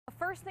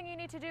first thing you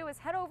need to do is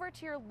head over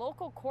to your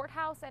local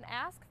courthouse and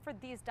ask for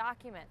these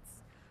documents,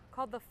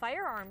 called the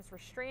Firearms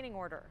Restraining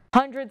Order.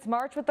 Hundreds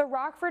marched with the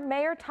Rockford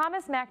Mayor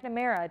Thomas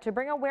McNamara to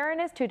bring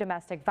awareness to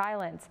domestic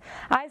violence.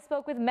 I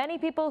spoke with many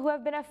people who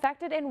have been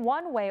affected in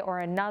one way or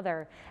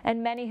another,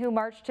 and many who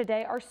marched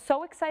today are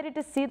so excited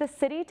to see the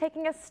city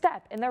taking a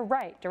step in the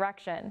right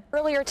direction.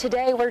 Earlier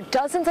today were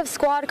dozens of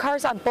squad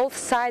cars on both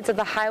sides of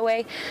the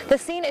highway. The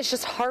scene is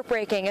just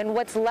heartbreaking, and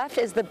what's left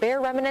is the bare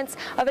remnants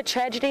of a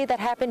tragedy that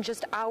happened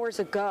just hours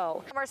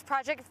ago. The Commerce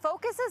Project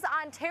focuses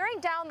on tearing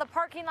down the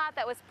parking lot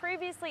that was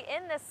previously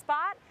in this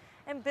spot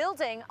and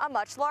building a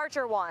much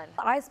larger one.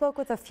 I spoke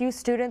with a few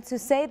students who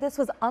say this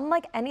was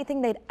unlike anything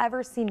they'd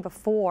ever seen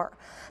before.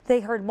 They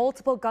heard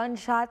multiple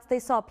gunshots, they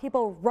saw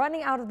people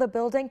running out of the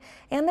building,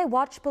 and they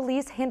watched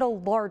police handle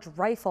large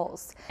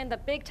rifles. And the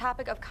big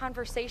topic of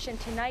conversation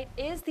tonight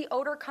is the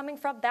odor coming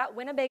from that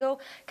Winnebago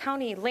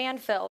County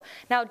landfill.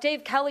 Now,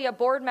 Dave Kelly, a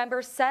board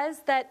member,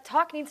 says that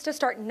talk needs to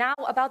start now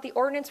about the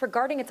ordinance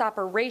regarding its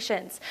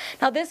operations.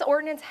 Now, this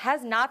ordinance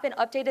has not been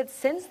updated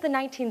since the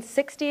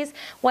 1960s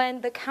when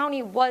the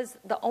county was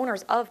the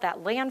owners of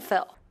that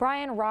landfill.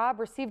 Brian Robb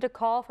received a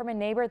call from a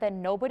neighbor that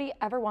nobody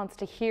ever wants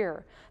to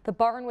hear. The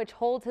barn which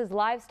holds his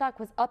livestock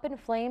was up in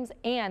flames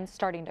and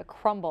starting to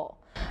crumble.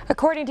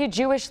 According to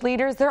Jewish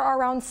leaders, there are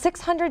around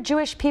 600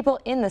 Jewish people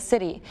in the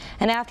city.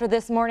 And after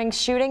this morning's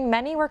shooting,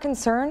 many were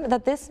concerned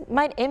that this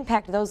might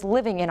impact those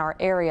living in our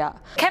area.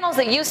 Kennels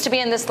that used to be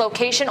in this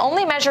location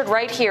only measured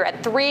right here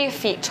at 3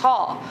 feet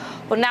tall.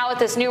 Well, now with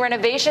this new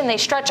renovation, they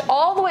stretch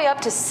all the way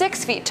up to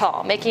 6 feet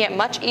tall, making it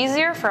much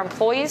easier for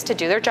employees to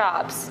do their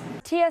jobs.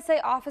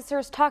 TSA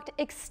officers talked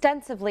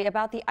extensively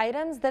about the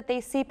items that they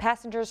see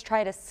passengers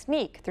try to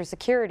sneak through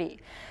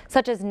security,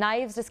 such as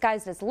knives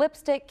disguised as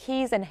lipstick,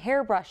 keys, and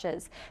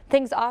hairbrushes,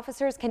 things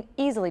officers can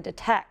easily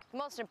detect. The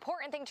most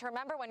important thing to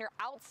remember when you're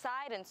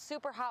outside in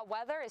super hot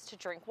weather is to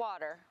drink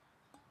water.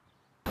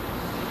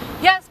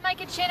 Yes,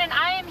 Mike and Shannon,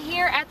 I am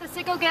here at the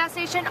Citgo gas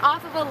station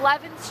off of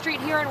 11th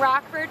Street here in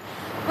Rockford.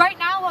 Right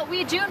now, what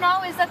we do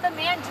know is that the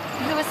man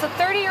who was the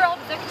 30-year-old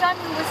victim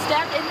who was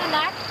stabbed in the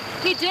neck,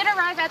 he did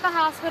arrive at the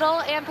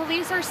hospital, and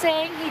police are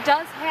saying he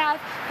does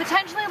have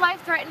potentially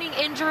life-threatening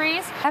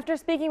injuries. After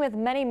speaking with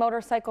many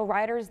motorcycle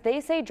riders,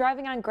 they say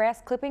driving on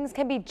grass clippings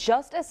can be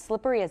just as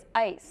slippery as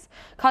ice,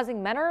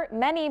 causing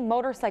many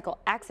motorcycle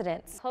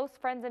accidents. Close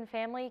friends and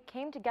family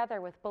came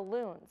together with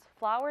balloons,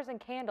 flowers,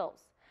 and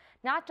candles,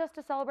 not just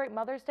to celebrate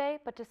Mother's Day,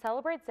 but to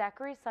celebrate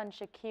Zachary's son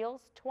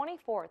Shaquille's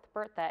 24th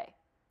birthday.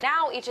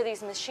 Now each of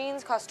these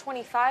machines costs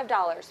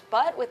 $25,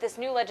 but with this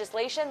new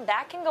legislation,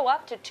 that can go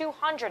up to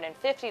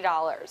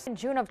 $250. In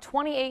June of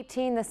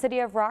 2018, the city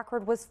of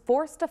Rockford was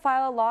forced to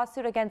file a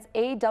lawsuit against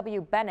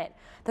A.W. Bennett,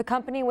 the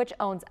company which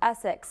owns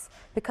Essex,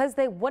 because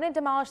they wouldn't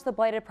demolish the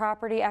blighted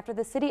property after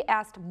the city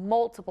asked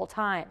multiple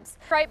times.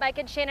 Right, Mike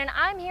and Shannon,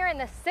 I'm here in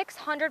the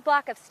 600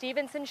 block of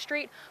Stevenson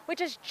Street,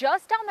 which is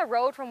just down the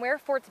road from where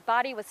Fort's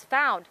body was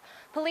found.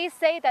 Police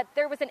say that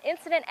there was an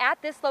incident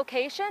at this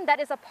location that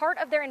is a part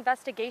of their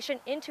investigation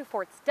into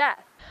Fort's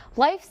death.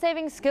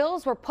 Life-saving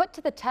skills were put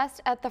to the test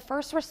as the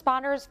first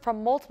responders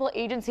from multiple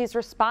agencies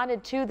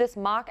responded to this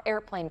mock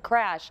airplane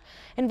crash,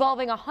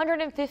 involving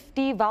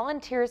 150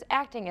 volunteers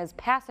acting as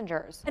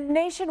passengers. A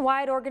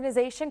nationwide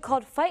organization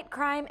called Fight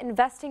Crime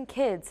Invest in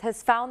Kids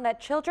has found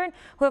that children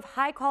who have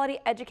high-quality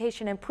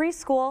education in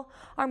preschool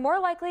are more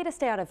likely to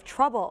stay out of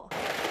trouble.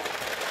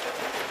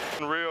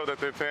 Real that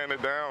they're tearing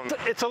it down.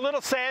 It's a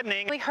little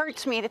saddening. It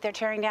hurts me that they're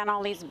tearing down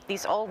all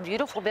these old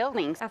beautiful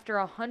buildings. After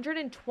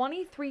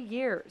 123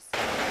 years,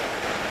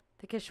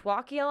 the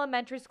Kishwaukee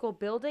Elementary School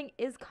building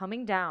is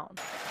coming down.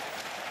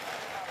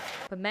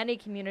 But many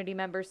community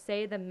members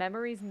say the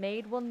memories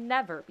made will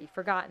never be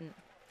forgotten.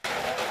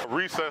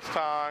 Recess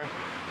time,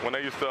 when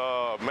they used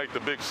to make the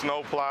big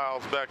snow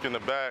plows back in the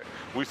back,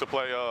 we used to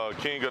play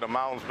King of the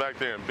Mountains back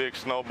there in big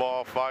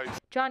snowball fights.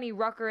 Johnny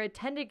Rucker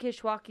attended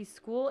Kishwaukee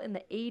School in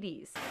the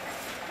 80s.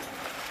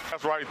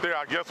 That's right there.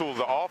 I guess it was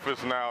the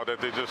office now that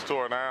they just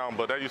tore down,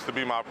 but that used to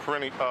be my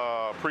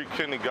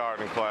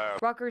pre-kindergarten class.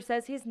 Rucker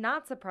says he's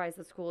not surprised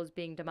the school is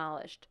being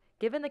demolished,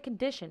 given the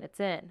condition it's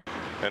in.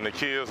 And the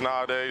kids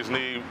nowadays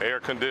need air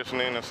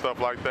conditioning and stuff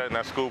like that, and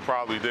that school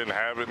probably didn't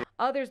have it.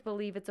 Others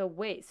believe it's a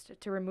waste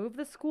to remove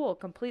the school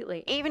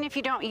completely. Even if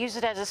you don't use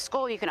it as a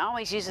school, you can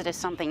always use it as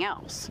something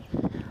else.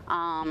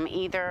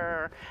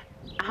 Either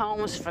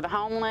homes for the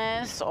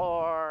homeless,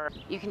 or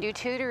you can do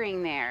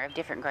tutoring there of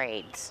different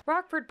grades.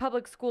 Rockford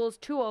Public Schools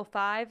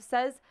 205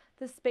 says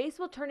the space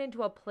will turn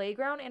into a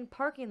playground and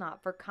parking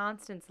lot for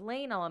Constance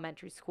Lane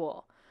Elementary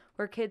School,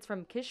 where kids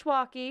from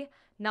Kishwaukee,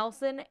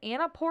 Nelson,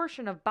 and a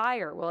portion of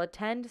Beyer will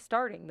attend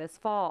starting this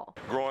fall.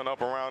 Growing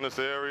up around this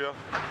area,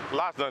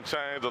 lots done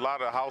changed. A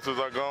lot of the houses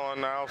are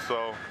gone now,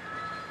 so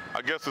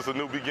I guess it's a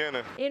new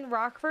beginning. In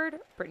Rockford,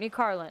 Brittany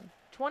Karlin,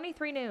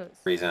 23 News.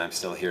 The reason I'm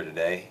still here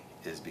today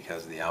is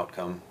because of the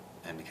outcome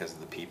and because of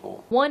the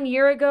people. 1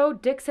 year ago,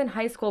 Dixon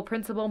High School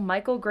principal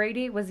Michael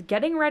Grady was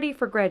getting ready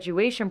for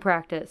graduation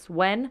practice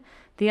when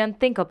the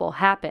unthinkable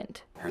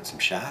happened. Heard some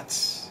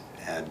shots,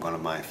 had one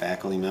of my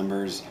faculty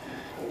members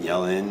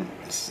yell in,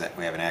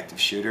 we have an active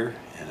shooter,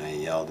 and I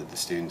yelled at the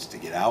students to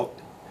get out.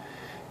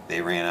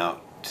 They ran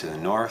out to the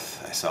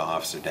north. I saw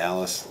Officer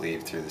Dallas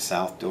leave through the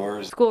south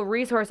doors. School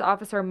resource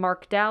officer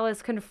Mark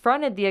Dallas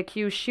confronted the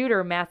accused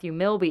shooter, Matthew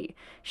Milby,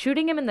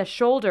 shooting him in the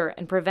shoulder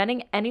and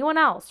preventing anyone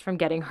else from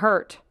getting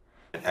hurt.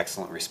 An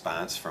excellent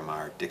response from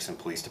our Dixon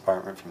Police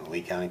Department, from the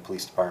Lee County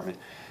Police Department,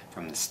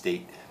 from the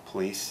state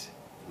police.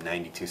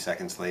 92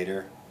 seconds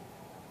later,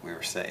 we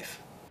were safe.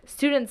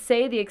 Students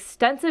say the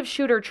extensive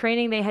shooter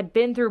training they had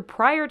been through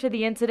prior to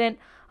the incident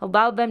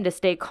allowed them to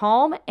stay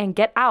calm and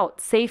get out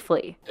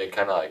safely. It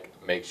kind of like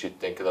makes you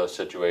think of those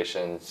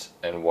situations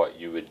and what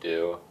you would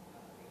do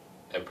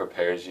and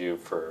prepares you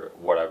for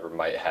whatever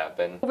might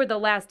happen. Over the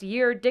last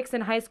year,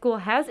 Dixon High School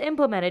has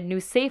implemented new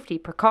safety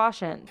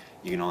precautions.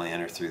 You can only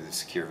enter through the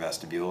secure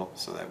vestibule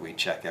so that we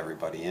check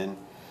everybody in.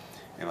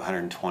 We have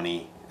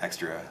 120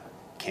 extra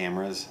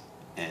cameras,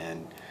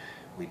 and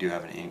we do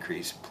have an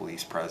increased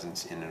police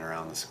presence in and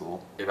around the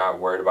school. You're not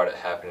worried about it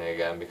happening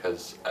again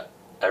because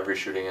every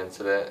shooting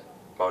incident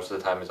most of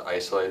the time is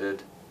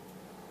isolated.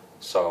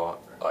 So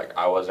like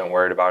I wasn't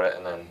worried about it,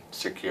 and then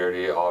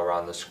security all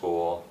around the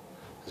school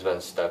has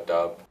been stepped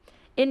up.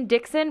 In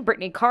Dixon,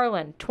 Brittany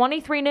Karlin,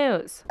 23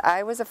 News.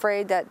 I was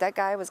afraid that that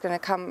guy was going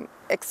to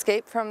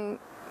escape from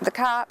the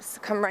cops,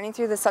 come running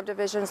through the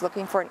subdivisions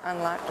looking for an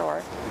unlocked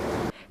door.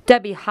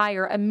 Debbie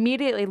Heyer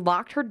immediately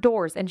locked her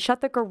doors and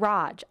shut the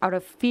garage out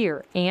of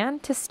fear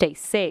and to stay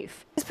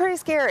safe. It's pretty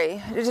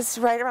scary. It's just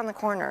right around the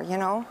corner, you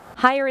know.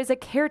 Heyer is a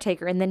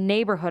caretaker in the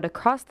neighborhood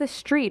across the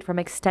street from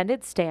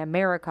Extended Stay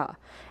America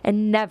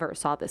and never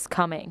saw this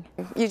coming.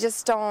 You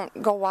just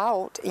don't go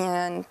out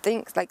and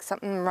think like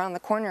something around the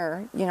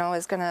corner, you know,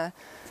 is going to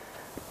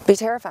be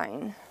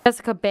terrifying.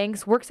 Jessica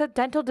Banks works at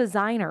Dental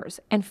Designers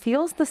and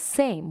feels the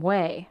same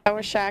way. That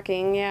was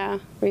shocking, yeah.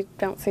 We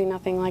don't see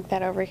nothing like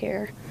that over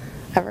here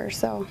ever,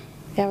 so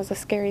yeah, it was a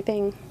scary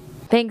thing.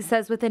 Banks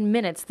says within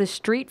minutes the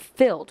street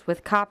filled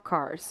with cop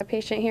cars. A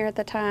patient here at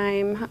the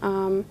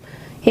time,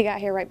 he got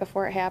here right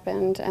before it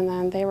happened, and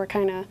then they were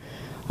kind of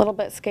a little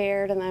bit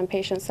scared, and then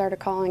patients started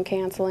calling,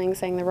 canceling,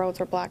 saying the roads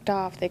were blocked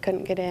off, they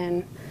couldn't get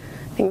in,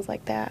 things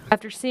like that.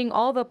 After seeing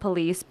all the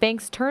police,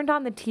 Banks turned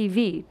on the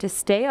TV to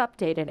stay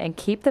updated and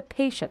keep the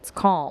patients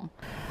calm.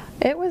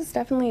 It was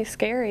definitely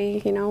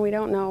scary, you know, we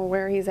don't know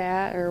where he's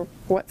at or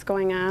what's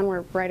going on.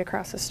 We're right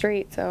across the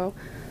street, so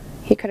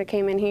he could have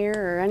came in here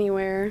or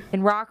anywhere.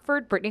 In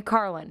Rockford, Brittany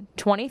Karlin,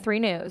 23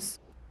 News.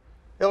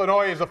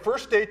 Illinois is the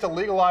first state to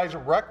legalize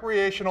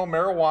recreational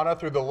marijuana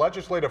through the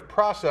legislative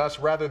process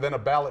rather than a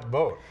ballot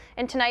vote.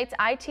 In tonight's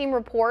I-Team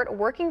report,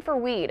 Working for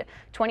Weed,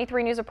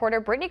 23 News reporter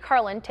Brittany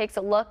Karlin takes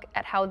a look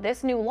at how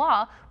this new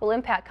law will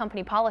impact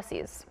company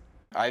policies.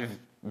 I've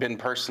been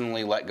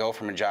personally let go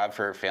from a job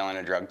for failing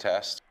a drug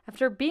test.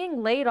 After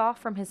being laid off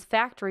from his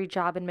factory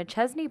job in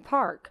McChesney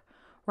Park,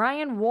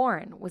 Ryan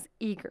Warren was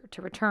eager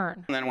to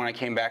return. And then when I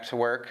came back to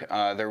work,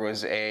 there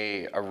was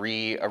a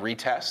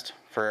retest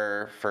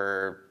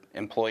for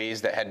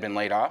employees that had been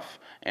laid off,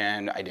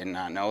 and I did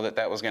not know that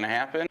that was going to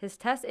happen. His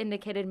test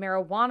indicated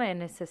marijuana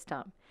in his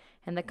system,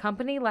 and the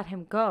company let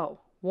him go.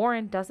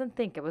 Warren doesn't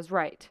think it was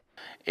right.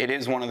 It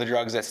is one of the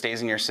drugs that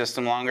stays in your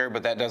system longer,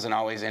 but that doesn't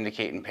always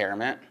indicate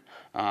impairment.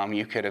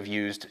 You could have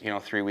used,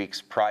 3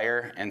 weeks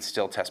prior and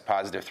still test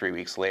positive 3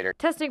 weeks later.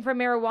 Testing for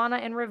marijuana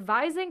and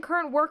revising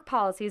current work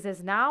policies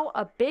is now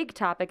a big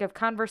topic of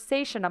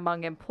conversation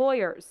among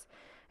employers,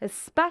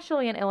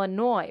 especially in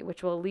Illinois,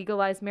 which will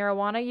legalize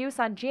marijuana use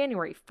on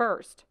January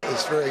 1st.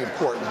 It's very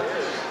important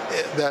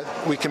that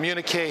we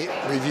communicate,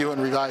 review,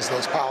 and revise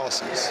those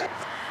policies.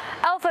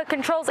 Alpha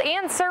Controls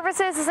and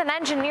Services is an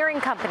engineering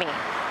company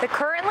that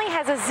currently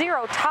has a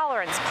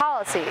zero-tolerance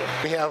policy.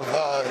 We have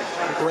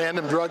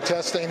random drug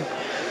testing,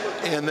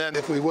 and then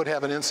if we would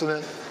have an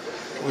incident,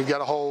 we've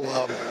got a whole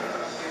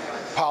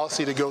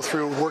policy to go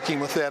through, working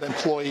with that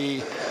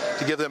employee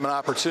to give them an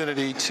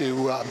opportunity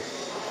to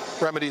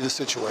remedy the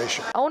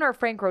situation. Owner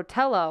Frank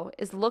Rotello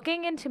is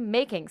looking into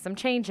making some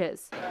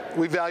changes.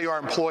 We value our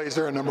employees.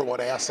 They're our #1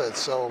 asset,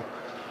 so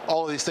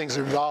all of these things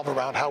revolve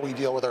around how we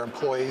deal with our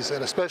employees,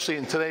 and especially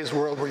in today's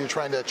world where you're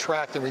trying to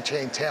attract and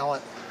retain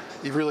talent,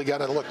 you've really got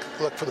to look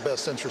for the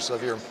best interests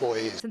of your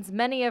employees. Since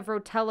many of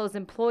Rotello's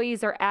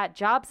employees are at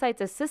job sites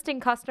assisting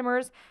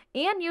customers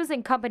and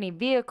using company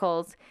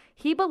vehicles,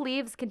 he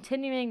believes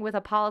continuing with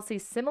a policy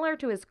similar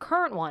to his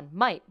current one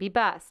might be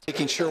best.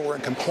 Making sure we're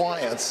in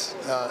compliance,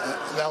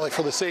 not only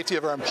for the safety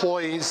of our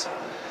employees,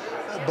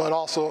 but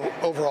also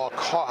overall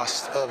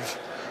cost of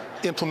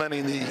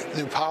implementing the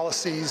new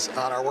policies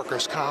on our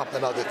workers' comp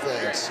and other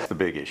things. The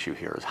big issue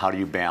here is how do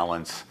you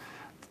balance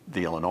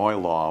the Illinois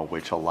law,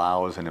 which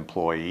allows an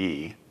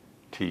employee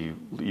to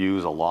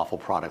use a lawful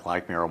product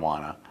like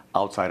marijuana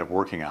outside of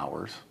working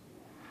hours,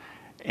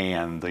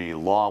 and the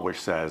law which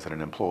says that an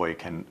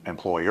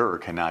employer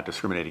cannot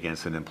discriminate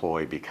against an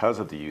employee because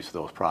of the use of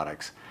those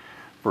products,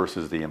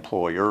 versus the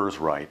employer's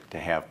right to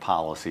have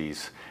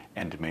policies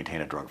and to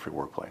maintain a drug-free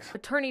workplace.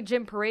 Attorney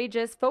Jim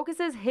Paragus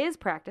focuses his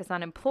practice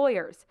on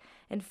employers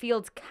and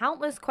fields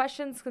countless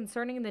questions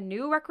concerning the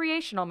new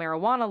recreational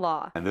marijuana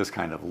law. And this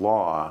kind of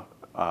law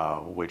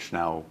which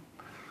now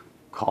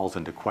calls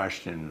into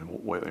question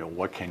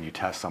what can you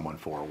test someone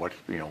for?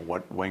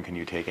 When can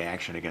you take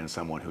action against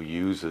someone who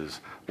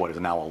uses what is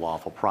now a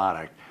lawful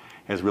product?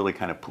 Has really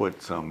kind of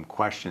put some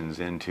questions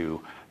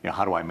into,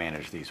 how do I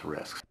manage these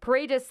risks?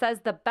 Paredes says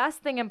the best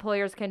thing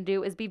employers can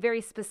do is be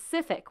very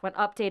specific when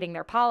updating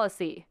their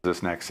policy.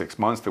 This next 6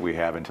 months that we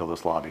have until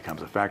this law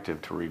becomes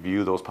effective to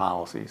review those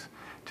policies,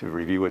 to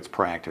review its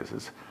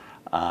practices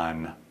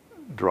on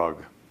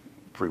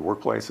drug-free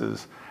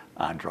workplaces,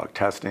 on drug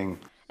testing.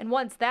 And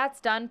once that's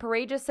done,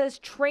 Paredes says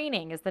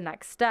training is the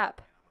next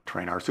step.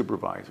 Train our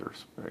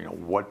supervisors.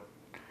 What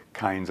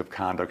kinds of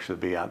conduct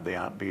should they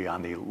be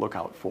on the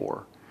lookout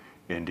for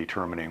in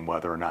determining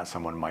whether or not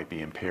someone might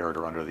be impaired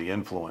or under the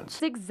influence.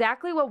 It's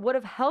exactly what would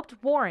have helped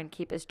Warren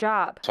keep his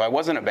job. So I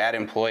wasn't a bad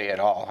employee at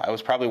all. I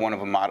was probably one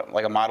of a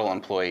model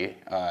employee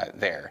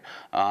there.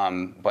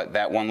 But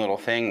that one little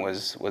thing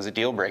was a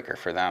deal breaker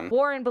for them.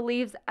 Warren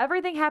believes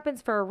everything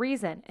happens for a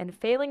reason, and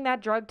failing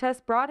that drug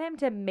test brought him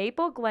to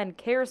Maple Glen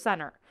Care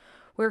Center,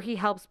 where he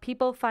helps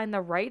people find the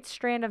right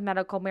strand of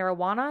medical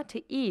marijuana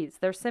to ease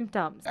their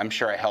symptoms. I'm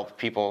sure I helped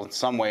people in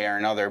some way or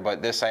another,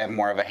 but this I have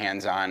more of a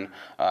hands-on,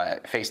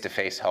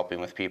 face-to-face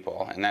helping with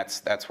people, and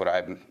that's what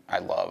I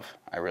love.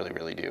 I really,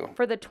 really do.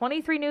 For the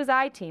 23 News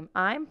I-Team,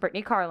 I'm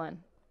Brittany Karlin.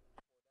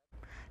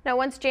 Now,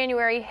 once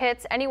January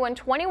hits, anyone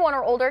 21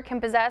 or older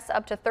can possess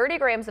up to 30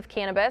 grams of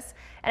cannabis,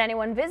 and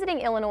anyone visiting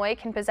Illinois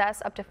can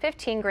possess up to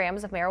 15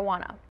 grams of marijuana.